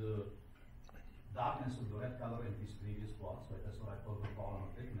 which is the darkness of the red color in these previous plots, right? That's what I call the polymer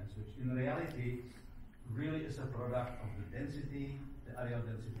thickness, which in reality really is a product of the density, the areal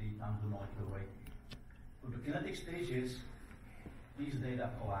density times the molecular weight. For the kinetic stages, these data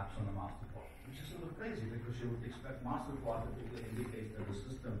collapse on the master plot, which is sort of crazy because you would expect master plot to indicate that the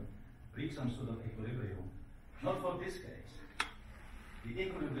system reached some sort of equilibrium. Not for this case. The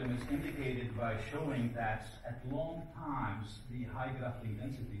equilibrium is indicated by showing that at long times, the high grafting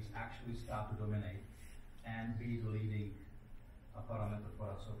densities actually start to dominate and be the leading parameter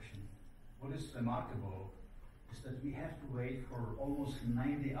for absorption. What is remarkable is that we have to wait for almost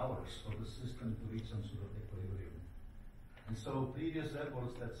 90 hours for the system to reach some sort of equilibrium. And so previous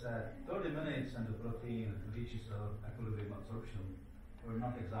reports that said 30 minutes and the protein reaches equilibrium absorption were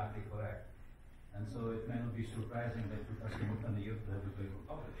not exactly correct. And so it may not be surprising that it took us more than a year to have the paper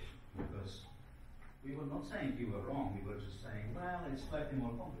published, because we were not saying you were wrong, we were just saying, well, it's slightly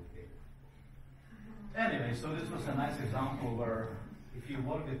more complicated. Anyway, so this was a nice example where if you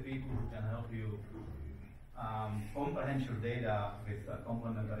work with people who can help you comprehend your data with a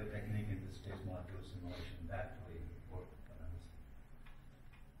complementary technique, in this case molecular simulation, that really worked.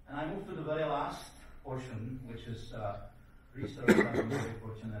 And I move to the very last portion, which is research. I'm very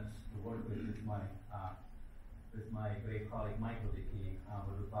fortunate to work with my great colleague Michael Dickey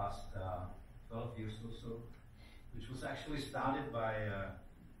over the past 12 years or so, which was actually started by a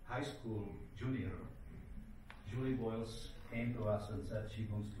high school junior. Julie Boyles came to us and said she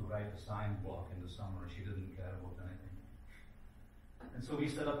wants to write a science block in the summer. She didn't care about anything. And so we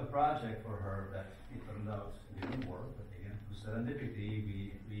set up a project for her that it turned out didn't work, but again, through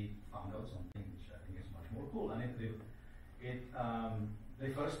serendipity, we found out something which I think is much more cool. And it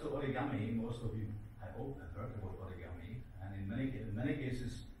refers to origami. Most of you, I hope, have heard about origami. And in many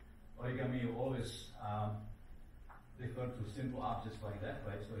cases, origami always refer to simple objects like that,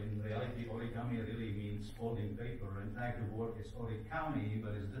 right? So in reality, origami really means folding paper. In fact, the word is origami,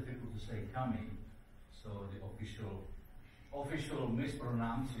 but it's difficult to say kami. So the official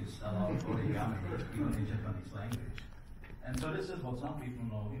mispronounces origami, even in Japanese language. And so this is what some people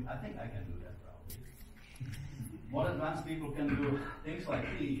know. I think I can do that probably. More advanced people can do things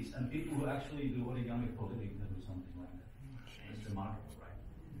like these, and people who actually do origami for a living can do something like that. It's remarkable, right?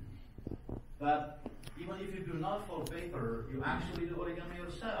 But even if you do not fold paper, you actually do origami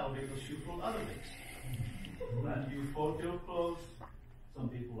yourself because you fold other things. And you fold your clothes. Some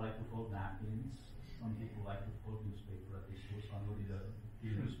people like to fold napkins. Some people like to fold newspaper, at least one would either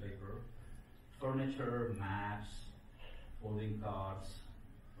newspaper. Furniture, maps, folding cards,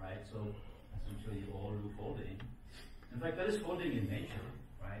 right? So essentially you all do folding. In fact, there is folding in nature,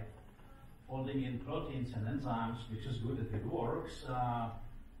 right? Folding in proteins and enzymes, which is good if it works.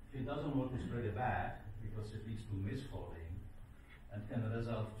 If it doesn't work, it's pretty bad because it leads to misfolding and can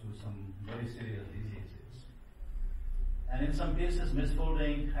result to some very serious diseases. And in some cases,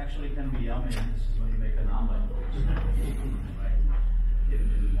 misfolding actually can be yummy. This is when you make an omelet, right,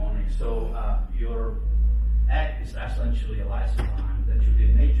 in the morning. So your egg is essentially a lysozyme that you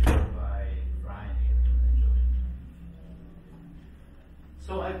denature by frying it and enjoying it.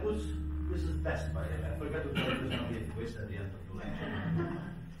 So I put, this is a test by the way. I forgot to tell you there's going to be a quiz at the end of the lecture.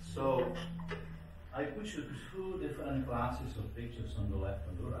 So I put you two different classes of pictures on the left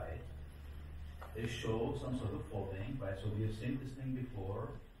and the right. They show some sort of folding, right? So we have seen this thing before.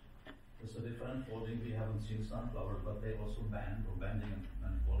 There's a different folding. We haven't seen sunflowers, but they also bend, or bending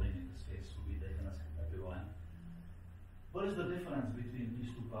and folding in this case would be taken as equivalent. What is the difference between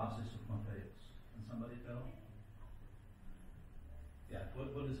these two classes of materials? Can somebody tell? Yeah,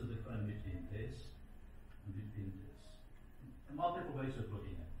 what is the difference between this and between this? And multiple ways of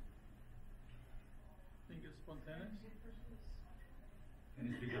looking at it. I think it's spontaneous.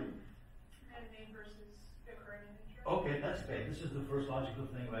 Can you speak up? Name versus occurring in nature. Okay, that's great. This is the first logical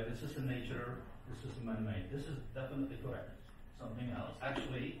thing, right? This is in nature, this is man-made. This is definitely correct. Something else.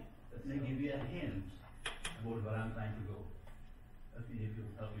 Actually, let me give you a hint about where I'm trying to go. Let me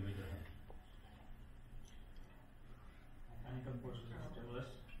help you with the hint. Chemical process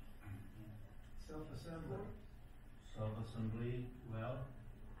stimulus. Self-assembly. Self-assembly, well,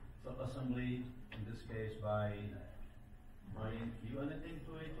 self-assembly in this case by bringing you anything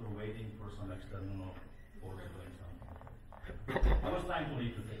to it or waiting for some external force doing something. I was trying to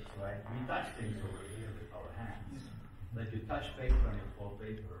lead to this, right? We touch things over here with our hands. Like you touch paper and you fold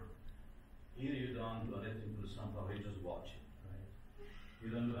paper. Here you don't do anything to something, you just watch it, right? You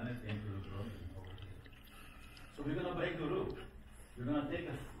don't do anything to the broken over here. So we're gonna break the rule. We're gonna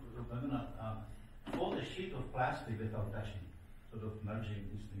fold a sheet of plastic without touching, sort of merging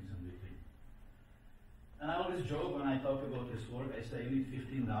these things in between. And I always joke when I talk about this work, I say you need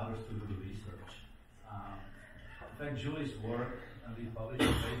 $15 to do the research. In fact, Julie's work, and we published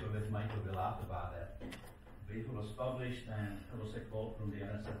a paper with Michael Villath about that. The paper was published and there was a call from the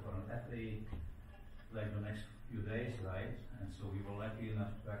NSF for an athlete like the next few days, right? And so we were lucky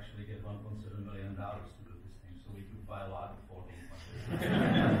enough to actually get $1.7 million to do this thing, so we could buy a lot of folding.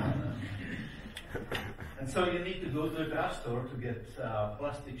 And so you need to go to a craft store to get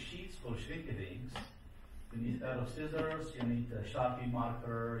plastic sheets for shrinkadings. You need a pair of scissors, you need a Sharpie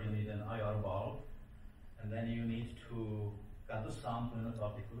marker, you need an IR bulb, and then you need to cut the sample in a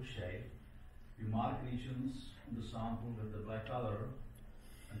particular shape. You mark regions on the sample with the black color,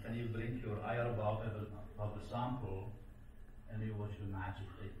 and then you bring your IR bulb above the sample, and you watch the magic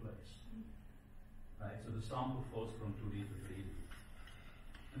take place. Right? So the sample falls from 2D to 3D.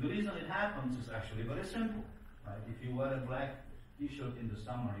 And the reason it happens is actually very simple. Right? If you wear a black t-shirt in the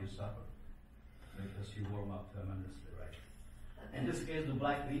summer, you suffer, because you warm up tremendously, right? In this case, the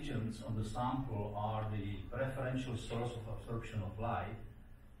black regions on the sample are the preferential source of absorption of light,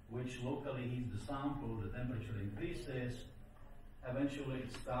 which locally heats the sample, the temperature increases, eventually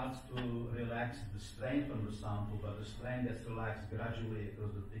it starts to relax the strain from the sample, but the strain gets relaxed gradually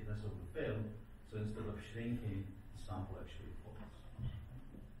across the thickness of the film, so instead of shrinking, the sample actually falls.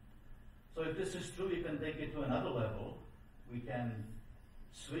 So if this is true, you can take it to another level. We can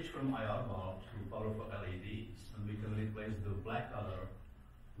switch from IR bulb to powerful LEDs, and we can replace the black color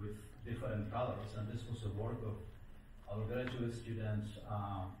with different colors. And this was a work of our graduate students,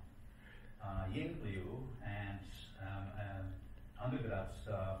 Ying Liu, and undergrads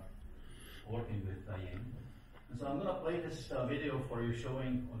working with Ying. And so I'm going to play this video for you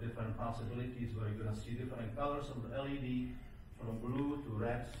showing different possibilities where you're going to see different colors of the LED from blue to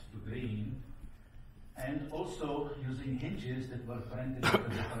red to green. And also using hinges that were printed with a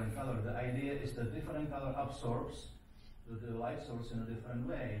different color. The idea is that different color absorbs the light source in a different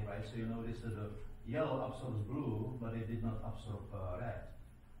way, right? So you notice that the yellow absorbs blue, but it did not absorb red.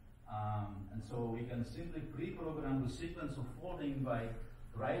 And so we can simply pre-program the sequence of folding by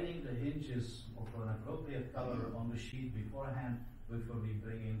writing the hinges of an appropriate color on the sheet beforehand before we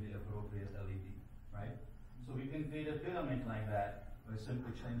bring in the appropriate LED, right? So we can create a pyramid like that by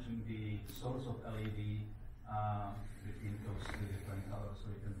simply changing the source of LED between those two different colors. So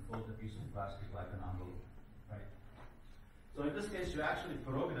you can fold a piece of plastic like an envelope, right? So in this case, you actually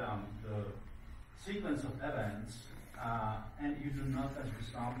program the sequence of events, and you do not touch the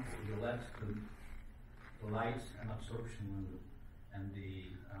sample. You let the light and absorption and the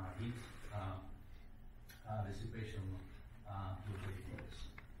heat dissipation take place.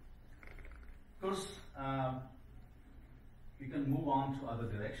 Of course, we can move on to other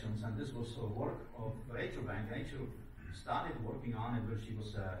directions, and this was a work of Rachel Bank. Rachel started working on it when she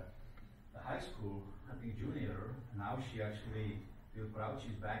was at high school, I think junior. Now she actually, we're proud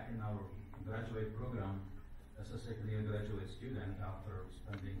she's back in our graduate program as a second year graduate student after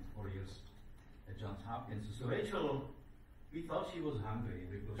spending 4 years at Johns Hopkins. So Rachel, we thought she was hungry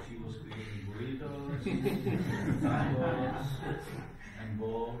because she was creating burritos, tacos, and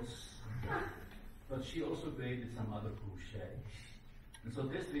bowls, but she also created some other cool shapes. And so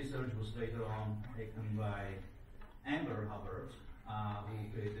this research was later on taken by Amber Hubbard, who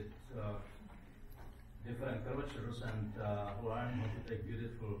created different curvatures and learned how to take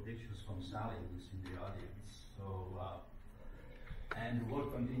beautiful pictures from Sally, who's in the audience. So, and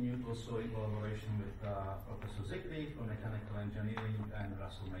work continued also in collaboration with Professor Zickley from Mechanical Engineering and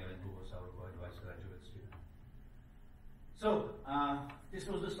Russell Malin, who was our co-advised graduate student. So, this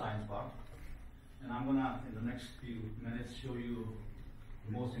was the science part, and I'm gonna, in the next few minutes, show you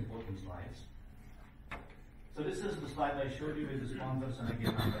the most important slides. So this is the slide I showed you with the sponsors, and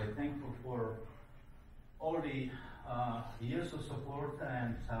again, I'm very thankful for all the years of support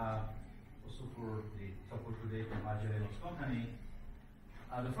and also for the support today from Reynolds Company.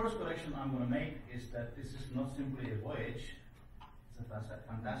 The first correction I'm going to make is that this is not simply a voyage, it's a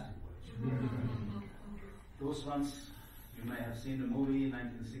fantastic voyage. Those ones, you may have seen the movie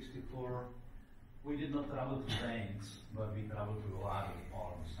 1964. We did not travel to Plains, but we traveled to a lot of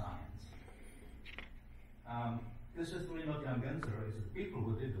foreign science. This is really not young Genzer, it's the people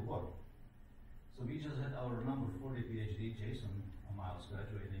who did the work. So we just had our number 40 PhD, Jason Miles,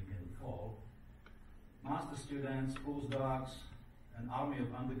 graduating in the fall. Master students, postdocs, an army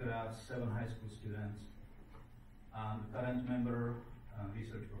of undergrads, 7 high school students, current member,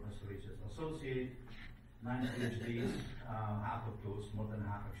 research professor, research associate, 9 PhDs, half of those, more than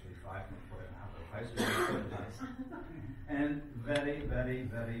half actually, 5, not 4 and a half, high school and very, very,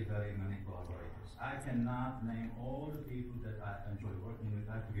 very, very many collaborators. I cannot name all the people that I enjoy working with.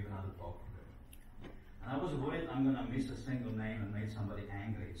 I have to give another talk for them. And I was worried I'm going to miss a single name and make somebody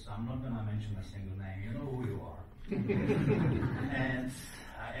angry, so I'm not going to mention a single name. You know who you are.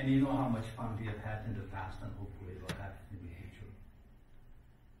 and you know how much fun we have had in the past and hopefully we'll have in the future.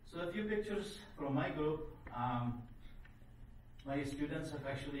 So a few pictures from my group. My students have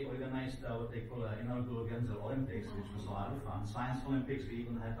actually organized what they call an inaugural Genzer Olympics, which was a lot of fun. Science Olympics, we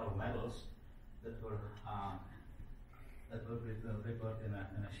even had our medals that were prepared in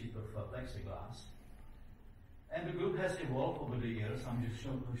a sheet of plexiglass. And the group has evolved over the years. I'm just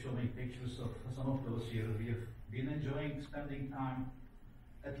showing pictures of some of those years. We have been enjoying spending time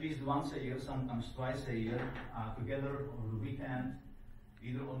at least once a year, sometimes twice a year, together over the weekend,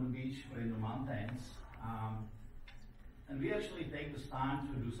 either on the beach or in the mountains. And we actually take this time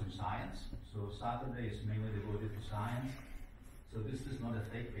to do some science. So Saturday is mainly devoted to science. So this is not a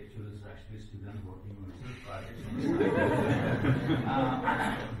fake picture, this is actually a student working on research projects.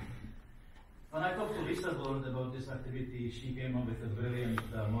 When I talked to Lisa Lord about this activity, she came up with a brilliant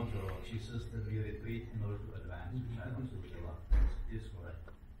motto. She says that we retreat in order to advance, which I absolutely love. It is correct.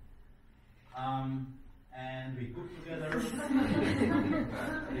 And we cook together,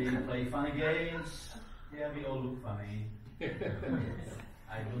 we play funny games. Yeah, we all look funny.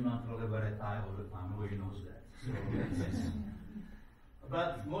 I do not really wear a tie all the time, nobody knows that. So,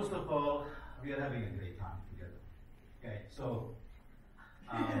 but most of all, we are having a great time together. Okay, so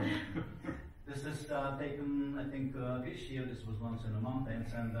this is taken, I think, this year. This was once in the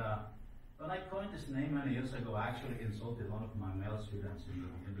mountains, and when I coined this name many years ago, I actually insulted one of my male students in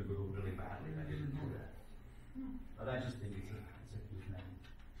the group really badly. I didn't do that, but I just think it's a cute name.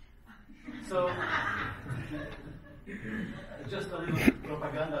 So, just a little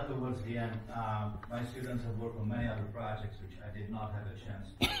propaganda towards the end. My students have worked on many other projects which I did not have a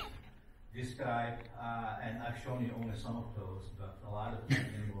chance to describe, and I've shown you only some of those, but a lot of them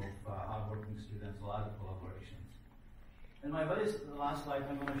involve hardworking students, a lot of collaborations. In my very last slide,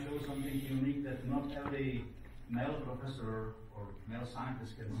 I'm going to show something unique that not every male professor or male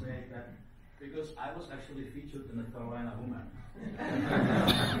scientist can say, that because I was actually featured in the Carolina Woman.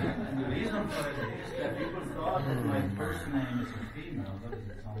 And the reason for it is that people thought that my first name is a female, but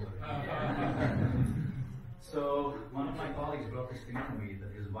it's somebody. So one of my colleagues brought this thing to me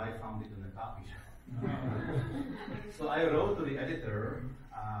that his wife found it in a coffee shop. So I wrote to the editor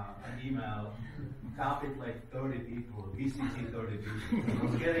an email, copied like 30 people, BCC 30 people. I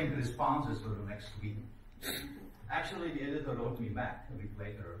was getting responses for the next week. Actually, the editor wrote me back a week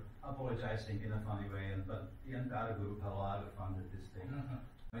later, apologizing in a funny way, but the entire group had a lot of fun with this thing.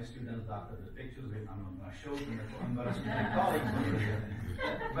 My students doctored the pictures, I'm not going to show them, for embarrassing my colleagues.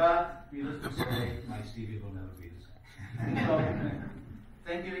 But needless to say, my CV will never be the same. So,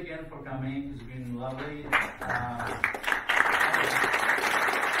 thank you again for coming. It's been lovely.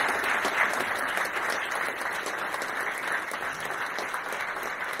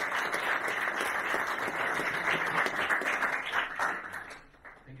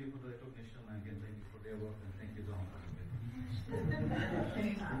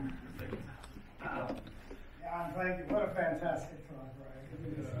 thank you. What a fantastic talk, right?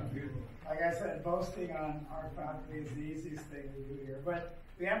 Like I said, boasting on our faculty is the easiest thing we do here. But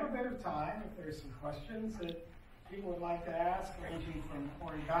we have a bit of time if there's some questions that people would like to ask, ranging from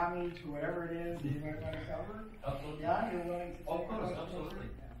origami to whatever it is that you might want to cover. Absolutely. Yeah, you're willing to take Of course, questions? absolutely.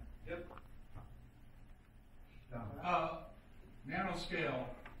 Yeah. Yep. Nanoscale.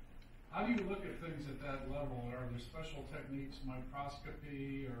 How do you look at things at that level? Are there special techniques,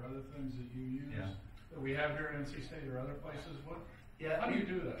 microscopy, or other things that you use that we have here at NC State or other places? How do you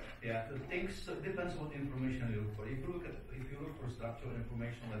do that? Yeah, the things depends what information you look for. If you look for structural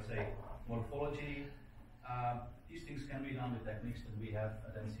information, let's say morphology, these things can be done with techniques that we have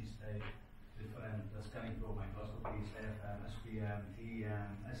at NC State, different scanning probe microscopies, AFM, SPM, TEM,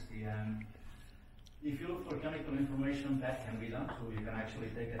 STM. If you look for chemical information, that can be done. So you can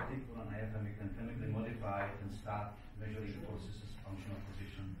actually take a tip on an AFM, you can chemically modify it and start measuring the forces as functional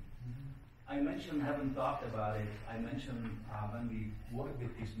position. I mentioned, haven't talked about it, I mentioned when we work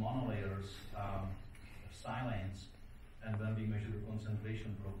with these monolayers, silanes, and when we measure the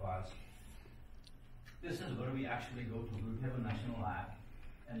concentration profiles, this is where we actually go to. We have a national lab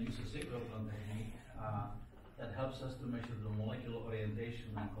and use a synchrotron technique that helps us to measure the molecular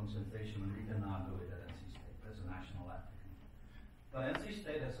orientation and concentration, and we cannot do it at NC State. That's a national lab technique. But NC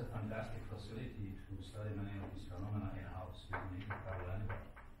State has a fantastic facility to study many of these phenomena in-house. You don't need to travel anywhere.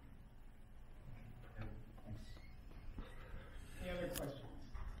 Thanks. Any other questions?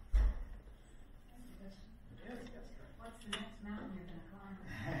 What's the next mountain you're going to climb?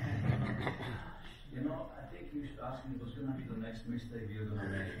 You know, I think you should ask me what's going to be the next mistake you're going to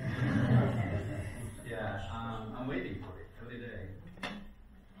make. Yeah, I'm waiting for it every day.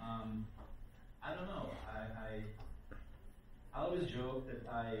 I don't know. I always joke that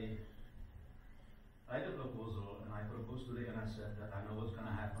I write a proposal and I propose today and I said that I know what's going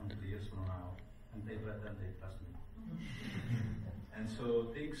to happen 3 years from now, and they pretend they trust me. And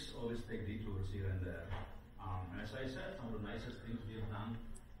so things always take detours here and there. As I said, some of the nicest things we have done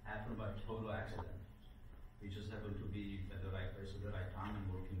happen by total accident. We just happen to be at the right place at the right time and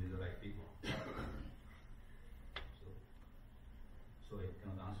working with the right people. So I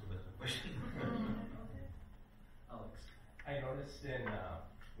cannot answer that question. Alex. I noticed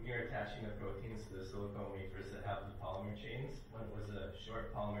when you're attaching the proteins to the silicone wafers that have the polymer chains, when it was a short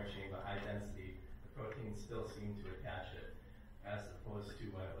polymer chain but high density, the proteins still seemed to attach it, as opposed to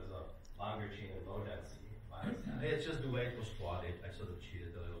when it was a longer chain and low density. Why is that? It's just the way it was plotted. I sort of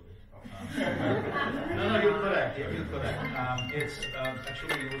cheated a little bit. No, you're correct. Yeah, you're correct. It's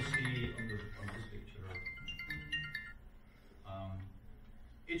actually you will see on this picture.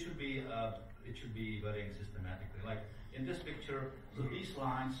 It should be varying systematically. Like in this picture, so these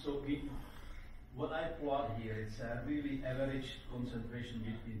lines. So what I plot here, it's a really average concentration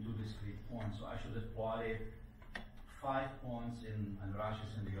between two discrete points. So I should have plotted 5 points and Raj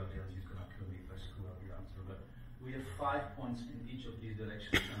is in the audience. He's gonna kill me if I screw up the answer. But we have 5 points in each of these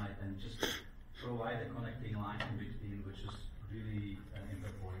directions, and I can just provide a connecting line in between, which is really an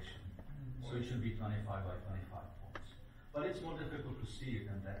interpolation. So it should be 25 by 25 points. But it's more difficult to see it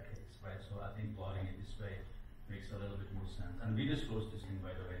in that case, right? So I think plotting it this way makes a little bit more sense. And we disclose this thing,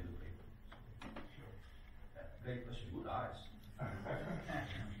 by the way, in the paper. Sure. Great question. Good eyes.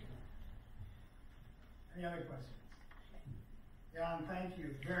 Any other questions? Jan, thank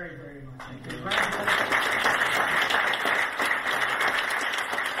you very, very much. Thank you.